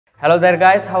Hello there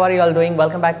guys, how are you all doing?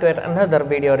 Welcome back to yet another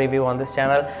video review on this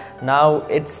channel. Now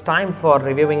it's time for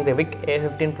reviewing the Veikk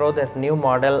A15 Pro, that new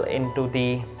model into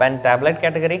the pen tablet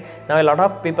category. Now a lot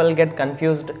of people get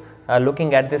confused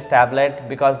looking at this tablet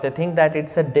because they think that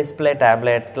it's a display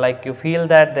tablet, like you feel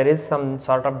that there is some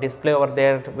sort of display over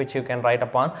there which you can write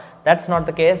upon. That's not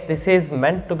the case. This is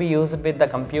meant to be used with the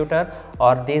computer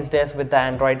or these days with the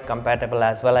Android compatible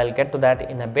as well. I'll get to that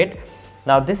in a bit.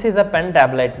 Now this is a pen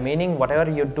tablet, meaning whatever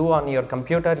you do on your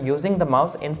computer using the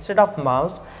mouse, instead of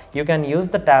mouse you can use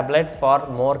the tablet for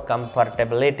more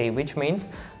comfortability, which means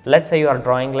let's say you are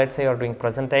drawing, let's say you are doing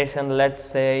presentation, let's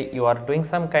say you are doing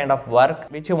some kind of work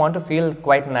which you want to feel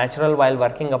quite natural while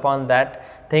working upon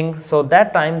that thing. So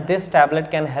that time this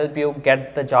tablet can help you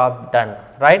get the job done,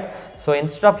 right? So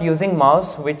instead of using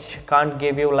mouse which can't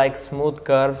give you like smooth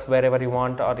curves wherever you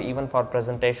want, or even for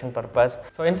presentation purpose,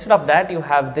 so instead of that you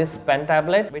have this pen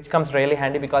tablet which comes really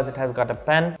handy because it has got a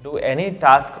pen. Do any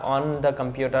task on the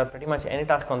computer, pretty much any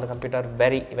task on the computer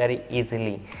very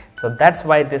easily. So that's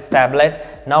why this tablet.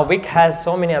 Now Veikk has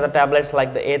so many other tablets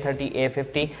like the A30,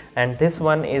 A50, and this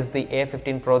one is the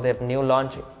A15 Pro, their new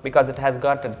launch, because it has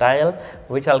got a dial,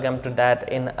 which I'll come to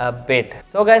that in a bit.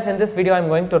 So guys, in this video I'm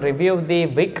going to review the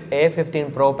Veikk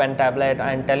A15 Pro pen tablet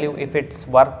and tell you if it's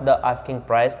worth the asking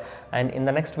price, and in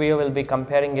the next video we'll be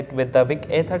comparing it with the Veikk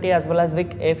A30 as well as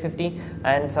Veikk A50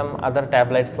 and some other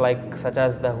tablets like such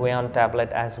as the Huion tablet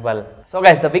as well. So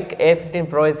guys, the Veikk A15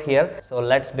 Pro is here, so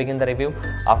let's begin the review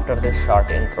after this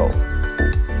short intro.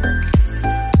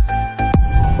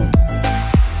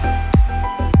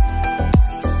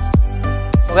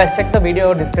 So guys, check the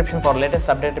video description for latest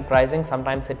updated pricing.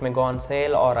 Sometimes it may go on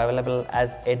sale or available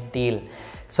as a deal.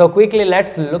 So quickly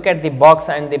let's look at the box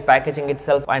and the packaging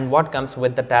itself and what comes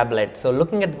with the tablet. So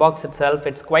looking at the box itself,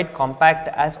 it's quite compact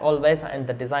as always, and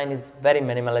the design is very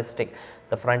minimalistic.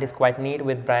 The front is quite neat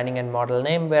with branding and model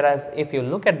name, whereas if you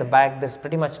look at the back, there's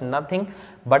pretty much nothing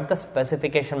but the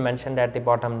specification mentioned at the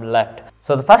bottom left.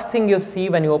 So the first thing you see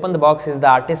when you open the box is the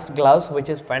artist gloves, which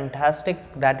is fantastic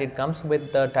that it comes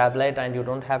with the tablet and you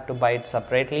don't have to buy it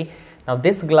separately. Now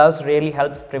this gloves really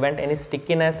helps prevent any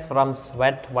stickiness from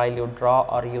sweat while you draw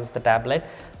or use the tablet,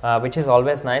 which is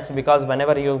always nice, because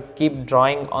whenever you keep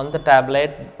drawing on the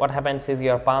tablet, what happens is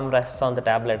your palm rests on the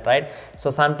tablet, right?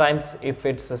 So sometimes if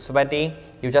it's sweaty,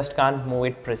 you just can't move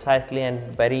it precisely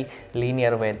and very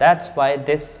linear way. That's why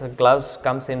this gloves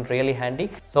comes in really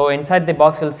handy. So inside the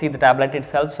box you'll see the tablet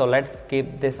itself, so let's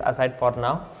keep this aside for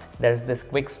now. There's this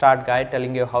quick start guide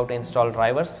telling you how to install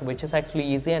drivers, which is actually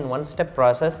easy and one-step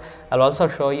process. I'll also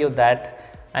show you that.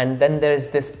 And then there is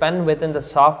this pen within the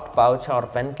soft pouch or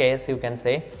pen case, you can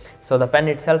say. So the pen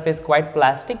itself is quite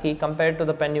plasticky compared to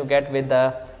the pen you get with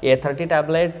the A30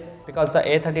 tablet, because the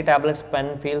A30 tablet's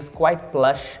pen feels quite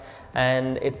plush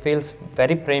and it feels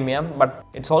very premium, but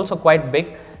it's also quite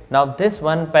big. Now this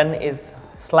one pen is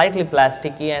slightly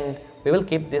plasticky, and we will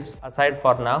keep this aside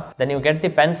for now. Then you get the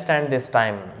pen stand this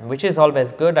time, which is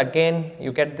always good. Again,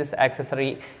 you get this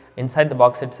accessory inside the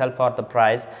box itself for the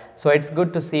price. So it's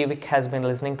good to see Veikk has been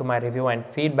listening to my review and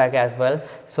feedback as well.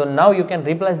 So now you can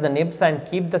replace the nibs and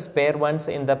keep the spare ones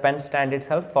in the pen stand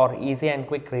itself for easy and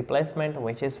quick replacement,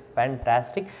 which is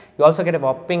fantastic. You also get a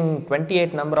whopping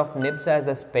 28 number of nibs as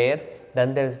a spare.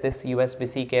 Then there's this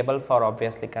USB-C cable for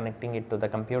obviously connecting it to the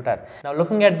computer. Now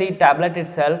looking at the tablet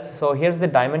itself, so here's the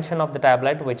dimension of the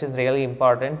tablet, which is really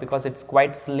important because it's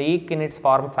quite sleek in its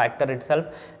form factor itself.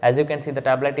 As you can see, the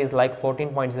tablet is like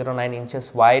 14.09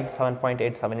 inches wide,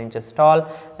 7.87 inches tall,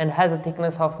 and has a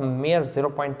thickness of mere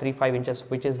 0.35 inches,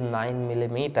 which is 9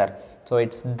 millimeter. So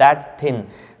it's that thin.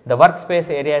 The workspace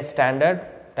area is standard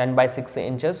 10 by 6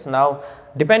 inches. Now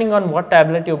depending on what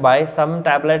tablet you buy, some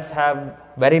tablets have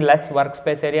very less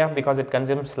workspace area because it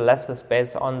consumes less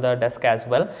space on the desk as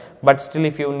well, but still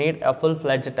if you need a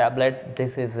full-fledged tablet,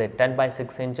 this is it, 10 by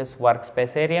 6 inches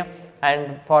workspace area.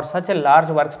 And for such a large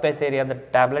workspace area, the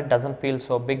tablet doesn't feel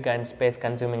so big and space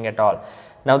consuming at all.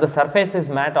 Now the surface is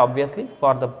matte obviously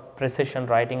for the precision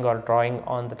writing or drawing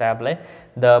on the tablet.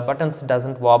 The buttons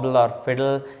doesn't wobble or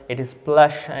fiddle, it is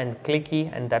plush and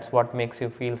clicky, and that's what makes you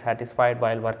feel satisfied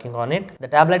while working on it. The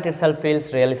tablet itself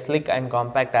feels really slick and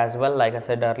compact as well, like I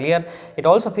said earlier. It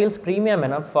also feels premium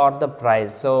enough for the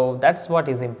price, so that's what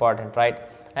is important, right?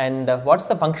 And what's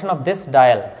the function of this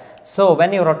dial? So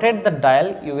when you rotate the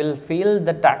dial, you will feel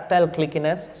the tactile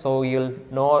clickiness, so you'll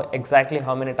know exactly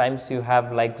how many times you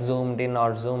have like zoomed in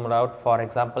or zoomed out, for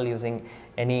example using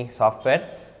any software.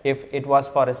 If it was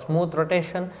for a smooth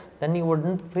rotation, then you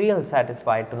wouldn't feel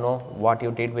satisfied to know what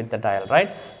you did with the dial,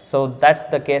 right? So that's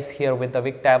the case here with the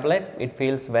Veikk tablet. It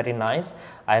feels very nice.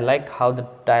 I like how the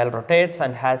dial rotates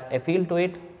and has a feel to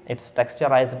it. It's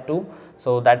texturized too,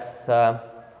 so that's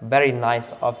very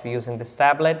nice of using this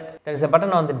tablet. There is a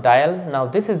button on the dial. Now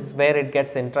this is where it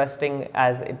gets interesting,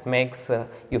 as it makes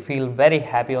you feel very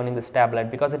happy owning this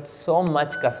tablet because it's so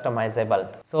much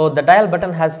customizable. So the dial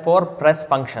button has 4 press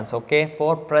functions, okay,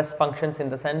 4 press functions in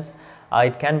the sense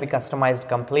it can be customized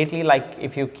completely. Like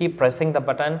if you keep pressing the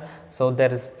button, so there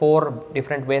is 4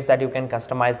 different ways that you can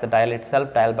customize the dial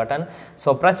itself, dial button.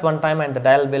 So press one time and the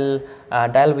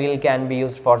dial wheel can be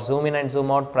used for zoom in and zoom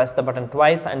out. Press the button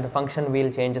twice and the function wheel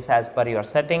changes as per your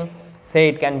setting. Say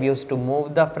it can be used to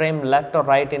move the frame left or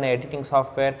right in editing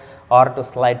software, or to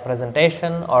slide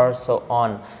presentation, or so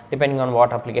on, depending on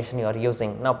what application you are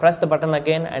using. Now press the button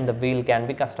again and the wheel can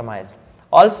be customized.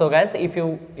 Also guys, if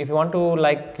you want to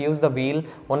like use the wheel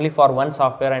only for one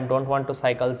software and don't want to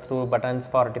cycle through buttons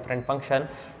for a different function,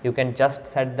 you can just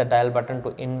set the dial button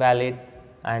to invalid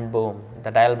and boom,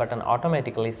 the dial button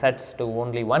automatically sets to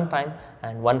only one time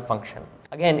and one function.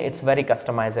 Again, it's very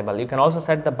customizable. You can also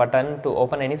set the button to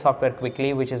open any software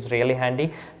quickly, which is really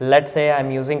handy. Let's say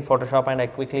I'm using Photoshop and I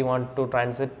quickly want to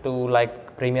transit to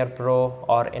like Premiere Pro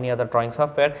or any other drawing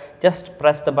software. Just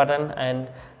press the button and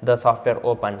the software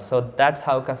opens. So that's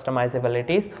how customizable it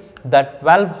is. The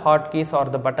 12 hotkeys or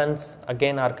the buttons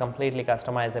again are completely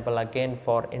customizable again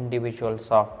for individual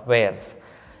softwares.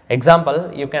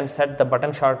 Example, you can set the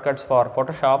button shortcuts for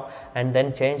Photoshop and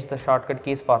then change the shortcut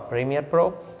keys for Premiere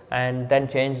Pro, and then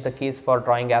change the keys for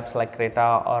drawing apps like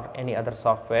Krita or any other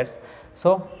softwares.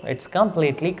 So it's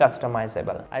completely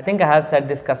customizable. I think I have said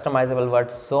this customizable word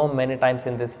so many times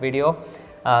in this video.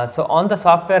 So on the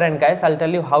software end guys, I'll tell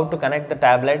you how to connect the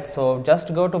tablet. So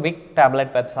just go to Veikk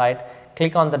tablet website,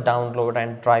 click on the download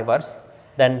and drivers,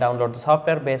 then download the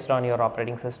software based on your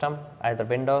operating system, either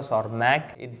Windows or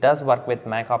Mac. It does work with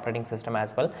Mac operating system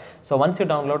as well. So once you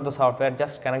download the software,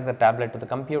 just connect the tablet to the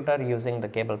computer using the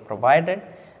cable provided.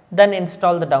 Then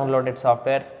install the downloaded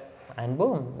software and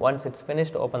boom, once it's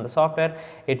finished, open the software.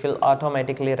 It will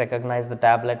automatically recognize the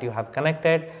tablet you have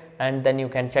connected, and then you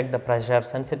can check the pressure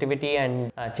sensitivity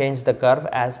and change the curve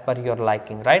as per your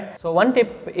liking, right? So one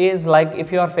tip is, like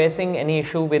if you are facing any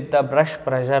issue with the brush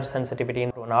pressure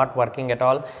sensitivity not working at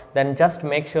all, then just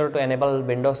make sure to enable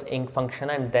Windows ink function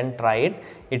and then try it.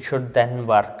 It should then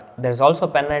work. There is also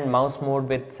pen and mouse mode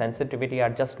with sensitivity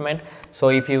adjustment. So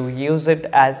if you use it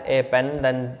as a pen,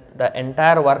 then the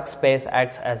entire workspace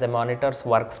acts as a monitor's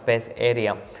workspace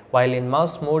area. While in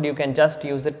mouse mode, you can just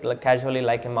use it casually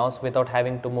like a mouse without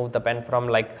having to move the pen from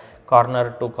like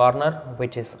corner to corner,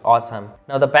 which is awesome.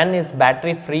 Now the pen is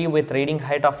battery free with reading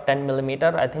height of 10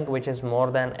 mm, I think, which is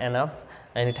more than enough,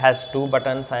 and it has 2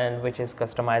 buttons and which is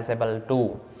customizable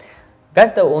too.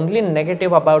 Guys, the only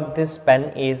negative about this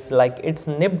pen is like its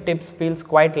nib tips feels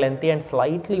quite lengthy and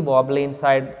slightly wobbly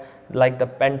inside like the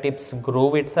pen tips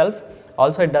groove itself.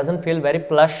 Also, it doesn't feel very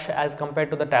plush as compared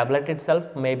to the tablet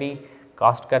itself. Maybe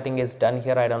cost cutting is done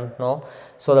here, I don't know.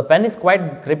 So the pen is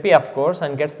quite grippy of course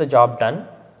and gets the job done.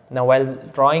 Now while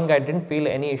drawing, I didn't feel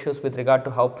any issues with regard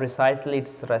to how precisely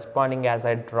it's responding as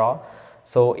I draw.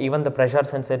 So even the pressure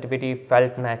sensitivity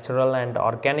felt natural and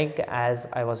organic as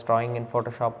I was drawing in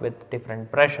Photoshop with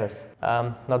different brushes.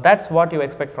 Now that's what you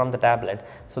expect from the tablet.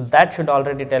 So that should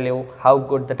already tell you how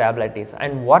good the tablet is.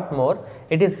 And what more,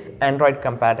 it is Android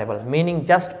compatible, meaning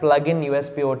just plug in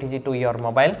USB OTG to your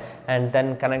mobile and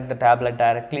then connect the tablet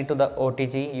directly to the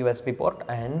OTG USB port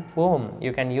and boom,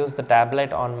 you can use the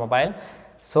tablet on mobile.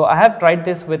 So I have tried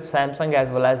this with Samsung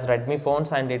as well as Redmi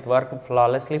phones and it worked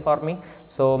flawlessly for me.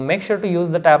 So make sure to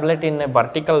use the tablet in a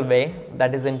vertical way,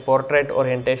 that is in portrait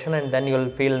orientation, and then you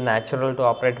will feel natural to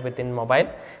operate within mobile.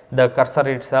 The cursor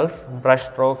itself, brush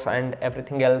strokes and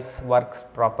everything else works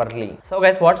properly. So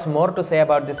guys, what's more to say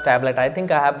about this tablet? I think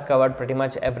I have covered pretty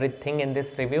much everything in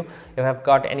this review. If you have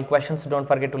got any questions, don't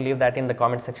forget to leave that in the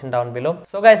comment section down below.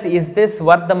 So guys, is this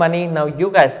worth the money? Now you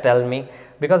guys tell me,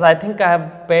 because I think I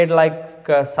have paid like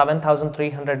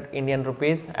 7,300 Indian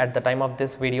rupees at the time of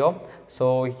this video.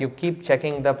 So you keep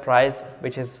checking the price,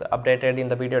 which is updated in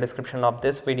the video description of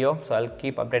this video. So I'll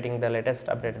keep updating the latest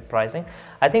updated pricing.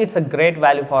 I think it's a great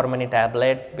value for money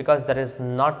tablet because there is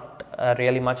not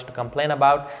really much to complain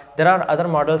about. There are other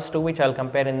models too, which I'll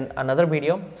compare in another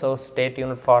video. So stay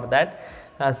tuned for that.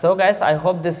 So guys, I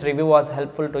hope this review was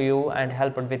helpful to you and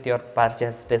helped with your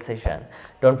purchase decision.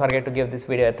 Don't forget to give this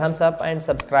video a thumbs up and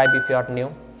subscribe if you are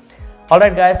new.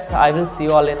 Alright guys, I will see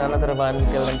you all in another one.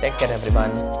 Till then, take care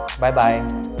everyone. Bye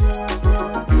bye.